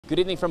Good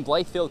evening from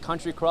Blythefield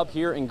Country Club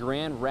here in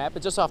Grand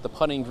Rapids. Just off the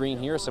putting green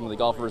here, some of the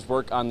golfers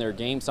work on their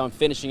game. Some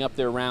finishing up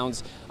their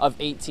rounds of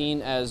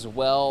 18 as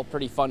well.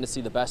 Pretty fun to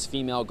see the best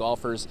female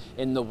golfers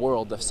in the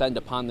world descend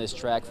upon this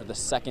track for the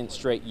second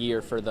straight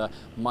year for the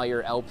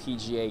Meijer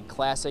LPGA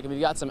Classic. And we've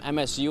got some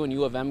MSU and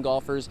U of M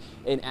golfers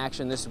in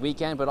action this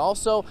weekend, but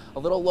also a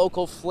little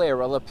local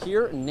flair. A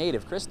Lapeer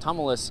native, Kris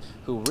Tamulis,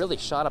 who really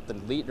shot up the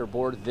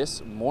leaderboard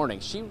this morning.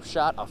 She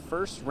shot a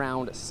first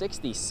round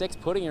 66,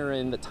 putting her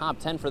in the top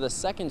 10 for the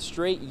second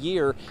straight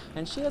year,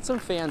 and she had some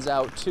fans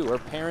out too. Her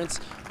parents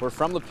were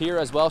from Lapeer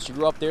as well. She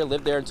grew up there,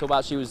 lived there until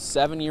about she was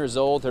 7 years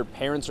old. Her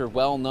parents are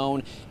well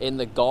known in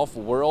the golf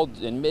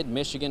world in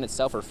mid-Michigan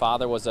itself. Her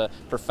father was a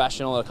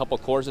professional at a couple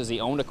courses. He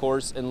owned a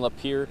course in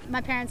Lapeer.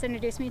 My parents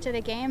introduced me to the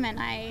game, and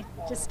I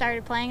just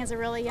started playing as a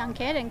really young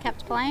kid and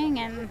kept playing,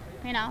 and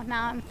you know,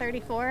 now I'm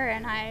 34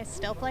 and I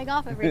still play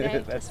golf every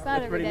day. That's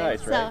pretty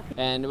nice, right? So.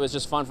 And it was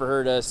just fun for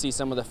her to see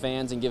some of the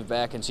fans and give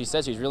back, and she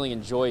says she really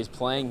enjoys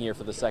playing here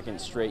for the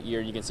second straight year.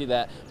 You can see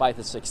that by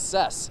the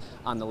success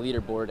on the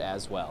leaderboard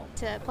as well.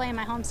 To play in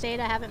my home state,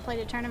 I haven't played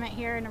a tournament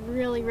here in a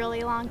really,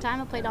 really long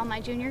time. I played all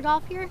my junior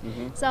golf here,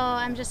 so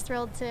I'm just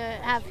thrilled to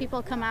have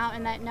people come out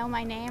and that know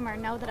my name or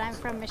know that I'm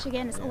from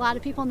Michigan. A lot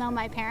of people know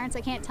my parents.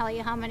 I can't tell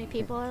you how many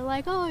people are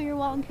like, "Oh, you're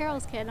Walter and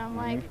Carol's kid." I'm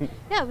like,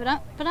 "Yeah,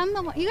 but I'm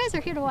the one. You guys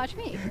are here to watch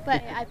me."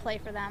 But I play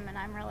for them, and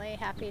I'm really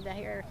happy to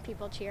hear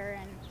people cheer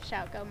and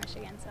shout, "Go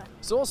Michigan!"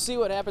 So we'll see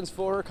what happens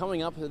for her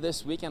coming up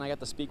this weekend. I got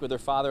to speak with her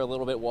father a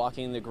little bit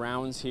walking the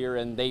grounds here,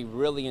 and they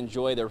really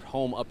enjoy their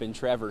home up in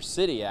Traverse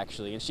City,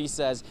 actually. And she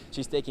says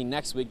she's taking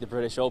next week the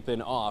British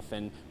Open off,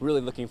 and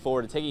really looking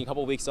forward to taking a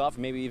couple weeks off,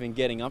 maybe even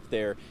getting up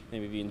there,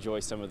 and maybe enjoy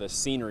some of the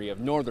scenery of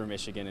northern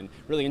Michigan, and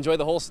really enjoy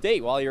the whole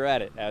state while you're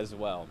at it as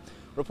well.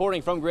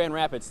 Reporting from Grand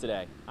Rapids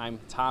today, I'm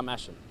Tom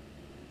Eschen.